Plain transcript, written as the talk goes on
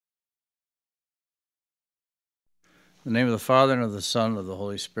In the name of the Father, and of the Son, and of the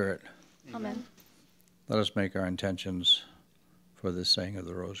Holy Spirit. Amen. Let us make our intentions for this saying of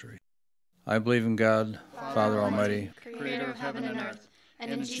the Rosary. I believe in God, Father Almighty, creator of heaven and earth, and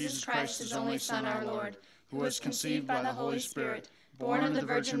in Jesus Christ, his only Son, our Lord, who was conceived by the Holy Spirit, born of the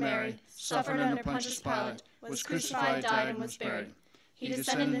Virgin Mary, suffered under Pontius Pilate, was crucified, died, and was buried. He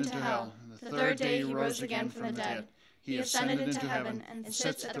descended into hell. The third day he rose again from the dead. He ascended into heaven, and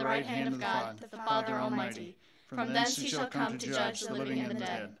sits at the right hand of God, the Father Almighty. From thence he shall come to judge the living and the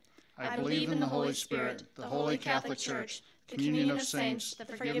dead. I believe in the Holy Spirit, the holy Catholic Church, the communion of saints, the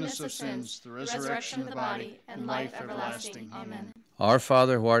forgiveness of sins, the resurrection of the body, and life everlasting. Amen. Our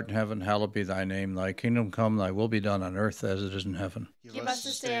Father, who art in heaven, hallowed be thy name. Thy kingdom come, thy will be done on earth as it is in heaven. Give us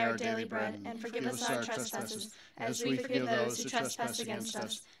this day our daily bread, and forgive us our trespasses, as we forgive those who trespass against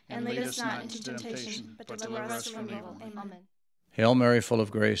us. And lead us not into temptation, but deliver us from evil. Amen. Hail Mary, full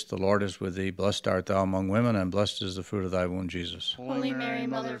of grace, the Lord is with thee. Blessed art thou among women, and blessed is the fruit of thy womb, Jesus. Holy Mary,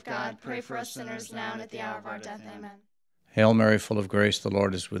 Mother of God, pray for us sinners now and at the hour of our death. Amen. Hail Mary, full of grace, the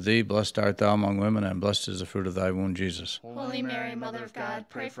Lord is with thee. Blessed art thou among women, and blessed is the fruit of thy womb, Jesus. Holy Mary, Mother of God,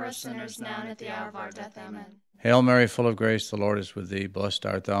 pray for us sinners now and at the hour of our death. Amen. Hail Mary, full of grace, the Lord is with thee. Blessed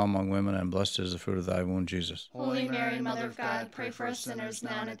art thou among women, and blessed is the fruit of thy womb, Jesus. Holy Mary, Mother of God, pray for us sinners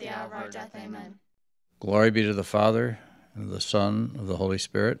now and at the hour of our death. Amen. Glory be to the Father, and to the Son, and of the Holy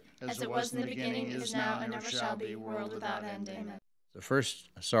Spirit. As it was in the beginning, is now, and ever shall be, world without end. Amen. The first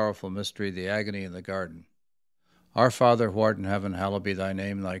sorrowful mystery, the agony in the garden. Our Father, who art in heaven, hallowed be thy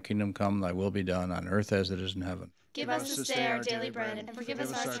name. Thy kingdom come, thy will be done, on earth as it is in heaven. Give us this day our daily bread, and forgive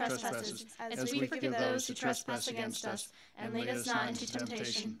us our trespasses, as we forgive those who trespass against us. And lead us not into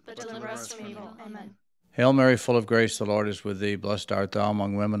temptation, but deliver us from evil. Amen. Hail Mary, full of grace, the Lord is with thee. Blessed art thou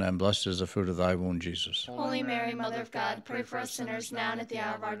among women, and blessed is the fruit of thy womb, Jesus. Holy Mary, Mother of God, pray for us sinners now and at the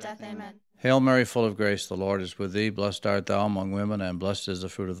hour of our death. Amen. Hail Mary, full of grace, the Lord is with thee. Blessed art thou among women, and blessed is the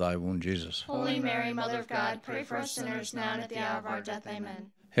fruit of thy womb, Jesus. Holy Mary, Mother of God, pray for us sinners now and at the hour of our death.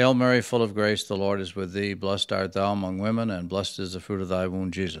 Amen. Hail Mary, full of grace, the Lord is with thee. Blessed art thou among women, and blessed is the fruit of thy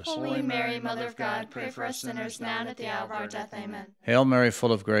womb, Jesus. Holy Mary, Mother of God, pray for us sinners now and at the hour of our death. Amen. Hail Mary,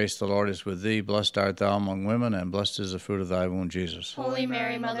 full of grace, the Lord is with thee. Blessed art thou among women, and blessed is the fruit of thy womb, Jesus. Holy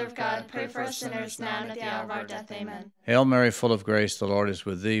Mary, Mother of God, pray for us sinners now and at the hour of our death. Amen. Hail Mary, full of grace, the Lord is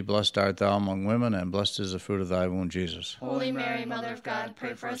with thee. Blessed art thou among women, and blessed is the fruit of thy womb, Jesus. Holy Mary, Mother of God,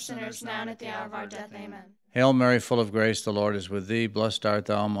 pray for us sinners now and at the hour of our death. Amen. Hail Mary, full of grace, the Lord is with thee. Blessed art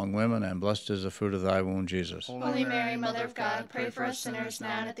thou among women, and blessed is the fruit of thy womb, Jesus. Holy Mary, Mother of God, pray for us sinners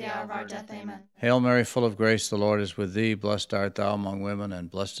now and at the hour of our death. Amen. Hail Mary, full of grace, the Lord is with thee. Blessed art thou among women, and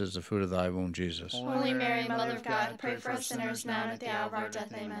blessed is the fruit of thy womb, Jesus. Holy Mary, Mother of God, pray for us sinners now and at the hour of our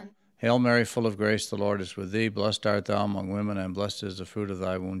death. Amen. Hail Mary, full of grace, the Lord is with thee. Blessed art thou among women, and blessed is the fruit of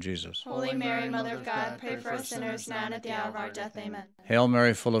thy womb, Jesus. Holy Mary, Mother of God, pray for us sinners now and at the hour of our death. Amen. Hail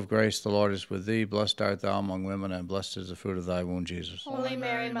Mary, full of grace, the Lord is with thee. Blessed art thou among women, and blessed is the fruit of thy womb, Jesus. Holy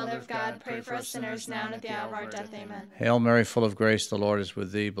Mary, Mother of God, pray for us sinners now and at the hour of our death. Amen. Hail Mary, full of grace, the Lord is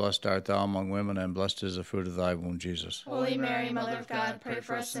with thee. Blessed art thou among women, and blessed is the fruit of thy womb, Jesus. Holy Mary, Mother of God, pray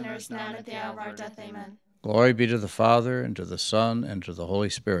for us sinners now and at the hour of our death. Amen. Glory be to the Father, and to the Son, and to the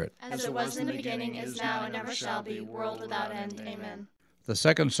Holy Spirit. As it was in the beginning, is now, and ever shall be, world without end. Amen. The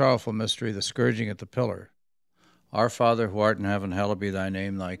second sorrowful mystery, the scourging at the pillar. Our Father, who art in heaven, hallowed be thy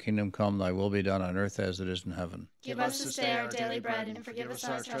name. Thy kingdom come, thy will be done on earth as it is in heaven. Give us this day our daily bread, and forgive us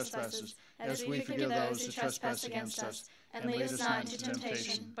our trespasses, as we forgive those who trespass against us. And lead us not into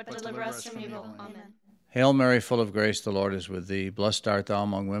temptation, but deliver us from evil. Amen. Hail Mary, full of grace, the Lord is with thee. Blessed art thou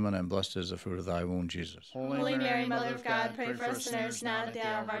among women, and blessed is the fruit of thy womb, Jesus. Holy Mary, Mother of God, pray for us sinners now and at the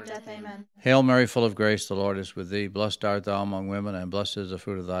hour of our death. Amen. Hail Mary, full of grace, the Lord is with thee. Blessed art thou among women, and blessed is the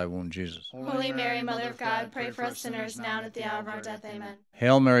fruit of thy womb, Jesus. Holy Mary, Mother of God, pray for us sinners now and at the hour of our death. Amen.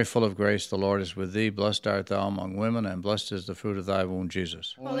 Hail Mary, full of grace, the Lord is with thee. Blessed art thou among women, and blessed is the fruit of thy womb, Jesus.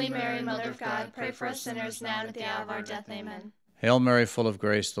 Holy Mary, Mother of God, pray for us sinners now and at the hour of our death. Amen. Hail Mary, full of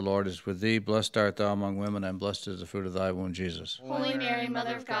grace, the Lord is with thee. Blessed art thou among women, and blessed is the fruit of thy womb, Jesus. Holy Mary,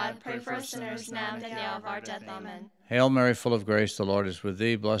 Mother of God, pray for us sinners now and at the hour of our death. Amen. Hail Mary, full of grace, the Lord is with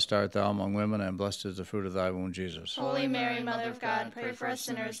thee. Blessed art thou among women, and blessed is the fruit of thy womb, Jesus. Holy Mary, Mother of God, pray for us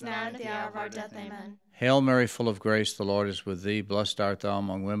sinners now and at the hour of our death. Amen. Hail Mary, full of grace, the Lord is with thee. Blessed art thou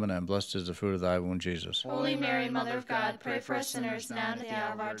among women, and blessed is the fruit of thy womb, Jesus. Holy Mary, Mother of God, pray for us sinners now and at the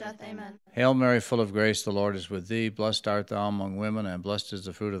hour of our death. Amen. Hail Mary, full of grace, the Lord is with thee. Blessed art thou among women, and blessed is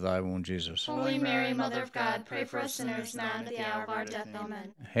the fruit of thy womb, Jesus. Holy Mary, Mother of God, pray for us sinners now and at the hour of our death.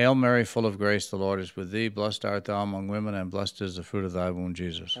 Amen. Hail Mary, full of grace, the Lord is with thee. Blessed art thou among among women, and blessed is the fruit of thy womb,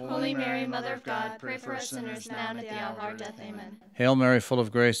 Jesus. Holy Mary, Mother of God, pray for us sinners now and at the hour of our death. Amen. Hail Mary, full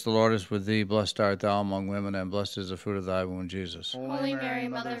of grace, the Lord is with thee. Blessed art thou among women, and blessed is the fruit of thy womb, Jesus. Holy Mary,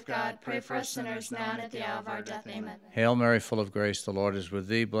 Mother of God, pray for us sinners now and at the hour of our death. Amen. Hail Mary, full of grace, the Lord is with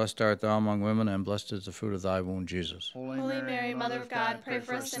thee. Blessed art thou among women, and blessed is the fruit of thy womb, Jesus. Holy Mary, Mother of God, pray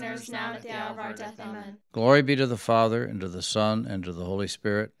for us sinners now and at the hour of our death. Amen. Glory be to the Father, and to the Son, and to the Holy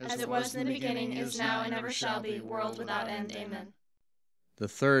Spirit. As it was in the beginning, is now, and ever shall be, world without end. Amen. The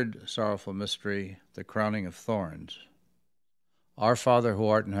third sorrowful mystery, the crowning of thorns. Our Father, who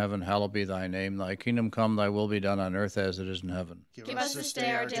art in heaven, hallowed be thy name. Thy kingdom come, thy will be done on earth as it is in heaven. Give us this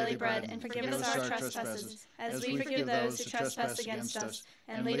day our daily bread, and forgive us our trespasses, as we forgive those who trespass against us.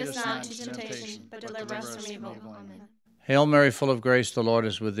 And lead us not into temptation, but deliver us from evil. Amen. Hail Mary, full of grace, the Lord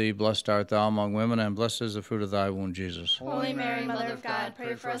is with thee. Blessed art thou among women, and blessed is the fruit of thy womb, Jesus. Holy Mary, Mother of God,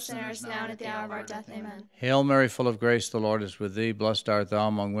 pray for us sinners now and at the hour of our death. Amen. Hail Mary, full of grace, the Lord is with thee. Blessed art thou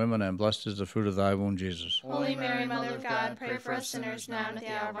among women, and blessed is the fruit of thy womb, Jesus. Holy Mary, Mother of God, pray for us sinners now and at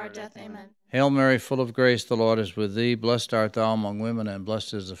the hour of our death. Amen. Hail Mary, full of grace, the Lord is with thee. Blessed art thou among women, and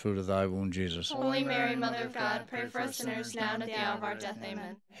blessed is the fruit of thy womb, Jesus. Holy Mary, Mother of God, pray for us sinners now and at the hour of our death.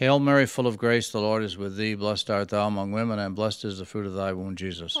 Amen. Hail Mary, full of grace, the Lord is with thee. Blessed art thou among women, and blessed is the fruit of thy womb,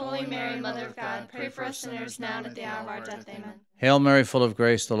 Jesus. Holy Mary, Mother of God, pray for us sinners now and at the hour of our death. Amen. Hail Mary, full of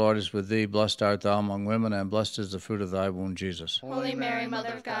grace, the Lord is with thee. Blessed art thou among women, and blessed is the fruit of thy womb, Jesus. Holy Mary,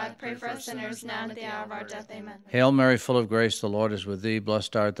 Mother of God, pray for us sinners now and at the hour of our death. Amen. Hail Mary, full of grace, the Lord is with thee.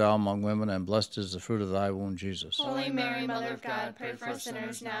 Blessed art thou among women, and blessed is the fruit of thy womb, Jesus. Holy Mary, Mother of God, pray for us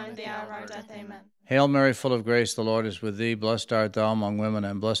sinners now and at the hour of our death. Amen. Hail Mary, full of grace, the Lord is with thee. Blessed art thou among women,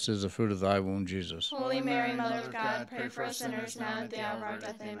 and blessed is the fruit of thy womb, Jesus. Holy Mary, Mother of God, pray for us sinners now and at the hour of our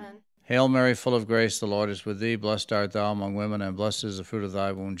death. Amen. Hail Mary, full of grace, the Lord is with thee. Blessed art thou among women, and blessed is the fruit of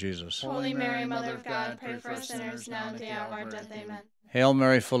thy womb, Jesus. Holy Mary, Mother of God, pray for us sinners now and at the hour of our death. Amen. Hail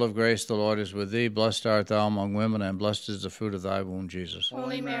Mary, full of grace, the Lord is with thee. Blessed art thou among women, and blessed is the fruit of thy womb, Jesus.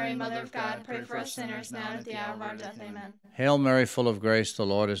 Holy Mary, Mother of God, pray for us sinners now and at the hour of our death. Amen. Hail Mary, full of grace, the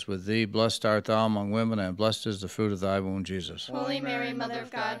Lord is with thee. Blessed art thou among women, and blessed is the fruit of thy womb, Jesus. Holy Mary, Mother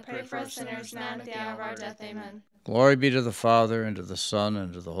of God, pray for us sinners now and at the hour of our death. Amen. Glory be to the Father, and to the Son,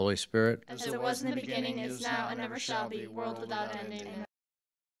 and to the Holy Spirit. As it was in the beginning, is now, and ever shall be, world without end. Amen.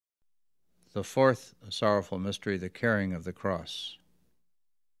 The fourth sorrowful mystery, the carrying of the cross.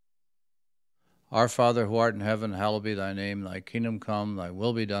 Our Father, who art in heaven, hallowed be thy name. Thy kingdom come, thy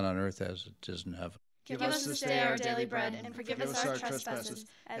will be done on earth as it is in heaven. Give us this day our daily bread, and forgive us our trespasses,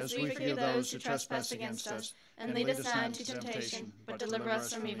 as we forgive those who trespass against us. And lead us not into temptation, but deliver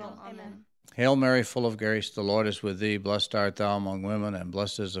us from evil. Amen. Hail Mary, full of grace, the Lord is with thee. Blessed art thou among women, and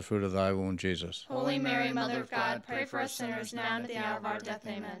blessed is the fruit of thy womb, Jesus. Holy Mary, Mother of God, pray for us sinners now and at the hour of our death.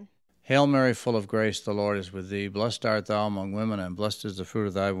 Amen. Hail Mary, full of grace, the Lord is with thee. Blessed art thou among women, and blessed is the fruit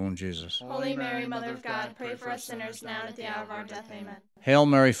of thy womb, Jesus. Holy Mary, Mother of God, pray for us sinners now and at the hour of our death. Amen. Hail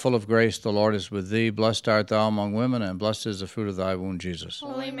Mary, full of grace, the Lord is with thee. Blessed art thou among women, and blessed is the fruit of thy womb, Jesus.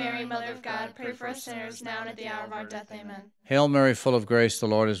 Holy Mary, Mother of God, pray for us sinners now and at the hour of our death. Amen. Hail Mary, full of grace, the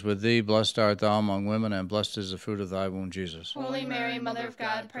Lord is with thee. Blessed art thou among women, and blessed is the fruit of thy womb, Jesus. Holy Mary, Mother of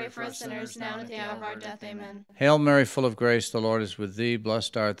God, pray for us sinners now and at the hour of our death. Amen. Hail Mary, full of grace, the Lord is with thee. Blessed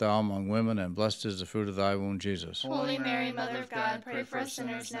art thou among women, and blessed is the fruit of thy womb, Jesus. Holy Mary, Mother of God, pray for us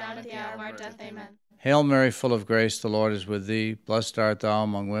sinners now and at the hour of our death. Amen. Hail Mary, full of grace, the Lord is with thee. Blessed art thou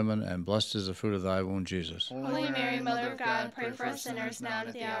among women, and blessed is the fruit of thy womb, Jesus. Holy Mary, Mother of God, pray for us sinners now and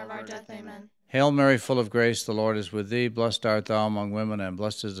at the hour of our death. Amen. Hail Mary, full of grace, the Lord is with thee. Blessed art thou among women, and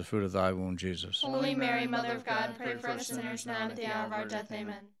blessed is the fruit of thy womb, Jesus. Holy Mary, Mother of God, pray for us sinners now and at the hour of our death.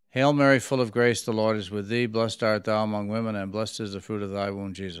 Amen. Hail Mary, full of grace, the Lord is with thee. Blessed art thou among women, and blessed is the fruit of thy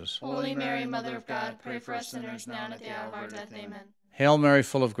womb, Jesus. Holy Mary, Mother of God, pray for us sinners now and at the hour of our death. Amen. Hail Mary,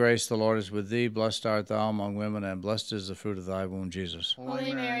 full of grace, the Lord is with thee. Blessed art thou among women, and blessed is the fruit of thy womb, Jesus.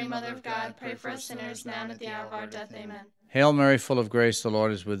 Holy Mary, Mother of God, pray for us sinners now and at the hour of our death. Amen. Hail Mary, full of grace, the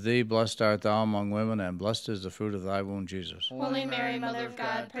Lord is with thee. Blessed art thou among women, and blessed is the fruit of thy womb, Jesus. Holy Mary, Mother of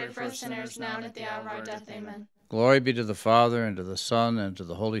God, pray for us sinners now and at the hour of our death. Amen. Glory be to the Father, and to the Son, and to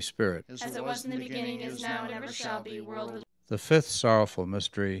the Holy Spirit. As it was in the beginning, is now, and ever shall be, world without end. The fifth sorrowful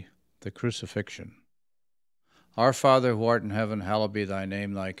mystery, the crucifixion. Our Father, who art in heaven, hallowed be thy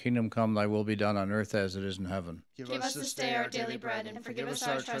name. Thy kingdom come, thy will be done on earth as it is in heaven. Give us this day our daily bread, and forgive us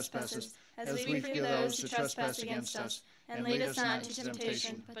our trespasses, as we forgive those who trespass against us. And lead us not into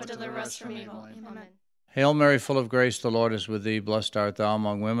temptation, but deliver us from evil. Amen. Hail Mary, full of grace, the Lord is with thee. Blessed art thou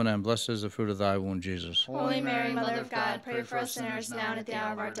among women, and blessed is the fruit of thy womb, Jesus. Holy Mary, Mother of God, pray for us sinners now and at the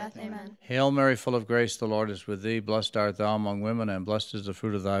hour of our death. Amen. Hail Mary, full of grace, the Lord is with thee. Blessed art thou among women, and blessed is the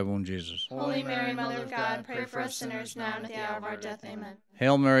fruit of thy womb, Jesus. Holy Mary, Mother of God, pray for us sinners now and at the hour of our death. Amen.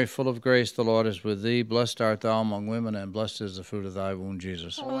 Hail Mary, full of grace, the Lord is with thee. Blessed art thou among women, and blessed is the fruit of thy womb,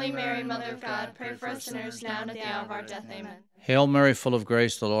 Jesus. Holy Mary, Mother of God, pray for us sinners now and at the hour of our death. Amen. Hail Mary, full of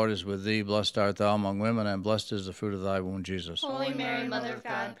grace, the Lord is with thee. Blessed art thou among women, and blessed is the fruit of thy womb, Jesus. Holy Mary, Mother of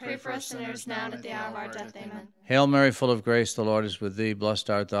God, pray for us sinners now and at the hour of our death. Amen. Hail Mary, full of grace, the Lord is with thee. Blessed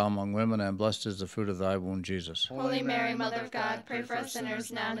art thou among women, and blessed is the fruit of thy womb, Jesus. Holy Mary, Mother of God, pray for us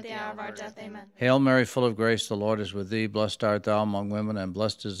sinners now and at the hour of our death. Amen. Hail Mary, full of grace, the Lord is with thee. Blessed art thou among women, and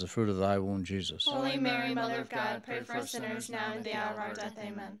blessed is the fruit of thy womb, Jesus. Holy Mary, Mother of God, pray for us sinners now and at the hour of our death.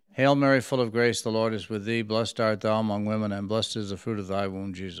 Amen. Hail Mary, full of grace, the Lord is with thee. Blessed art thou among women, and blessed is the fruit of thy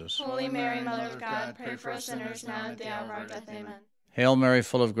womb, Jesus. Holy Mary, Mother of God, pray for us sinners now and at the hour of our death. Amen. Hail Mary,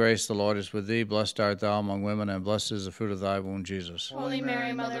 full of grace, the Lord is with thee. Blessed art thou among women, and blessed is the fruit of thy womb, Jesus. Holy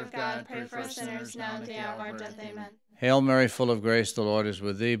Mary, Mother of God, pray for us sinners now and at the hour of our death. Amen. Hail Mary, full of grace, the Lord is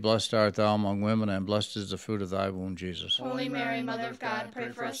with thee. Blessed art thou among women, and blessed is the fruit of thy womb, Jesus. Holy Mary, Mother of God, pray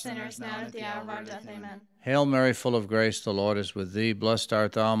for us sinners now and at the hour of our death. Amen. Hail Mary, full of grace, the Lord is with thee. Blessed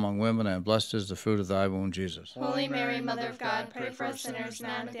art thou among women, and blessed is the fruit of thy womb, Jesus. Holy Mary, Mother of God, pray for us sinners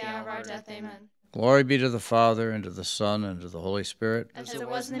now and at the hour of our death. Amen. Glory be to the Father, and to the Son, and to the Holy Spirit. As it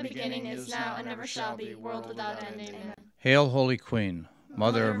was in the beginning, is now, and ever shall be, world without end. Amen. Hail, Holy Queen,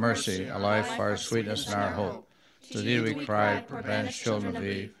 Mother of mercy, our life, our sweetness, and our hope. To thee do we cry, poor banished children of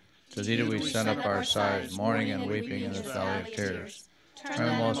Eve. To thee do we send up our sighs, mourning and weeping in this valley of tears.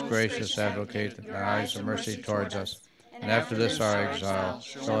 Turn, most gracious Advocate, thy eyes of mercy towards us, and after this our exile,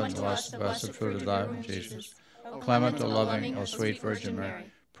 show unto us the blessed fruit of thy womb, Jesus. O clement, O loving, O sweet Virgin Mary,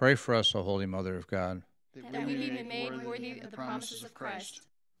 pray for us, O Holy Mother of God. That we may be made worthy of the promises of Christ.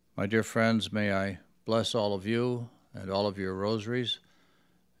 My dear friends, may I bless all of you and all of your rosaries,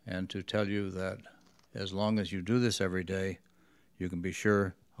 and to tell you that as long as you do this every day, you can be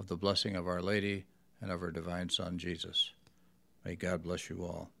sure of the blessing of Our Lady and of her divine Son, Jesus. May God bless you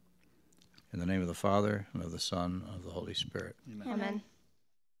all. In the name of the Father, and of the Son, and of the Holy Spirit. Amen.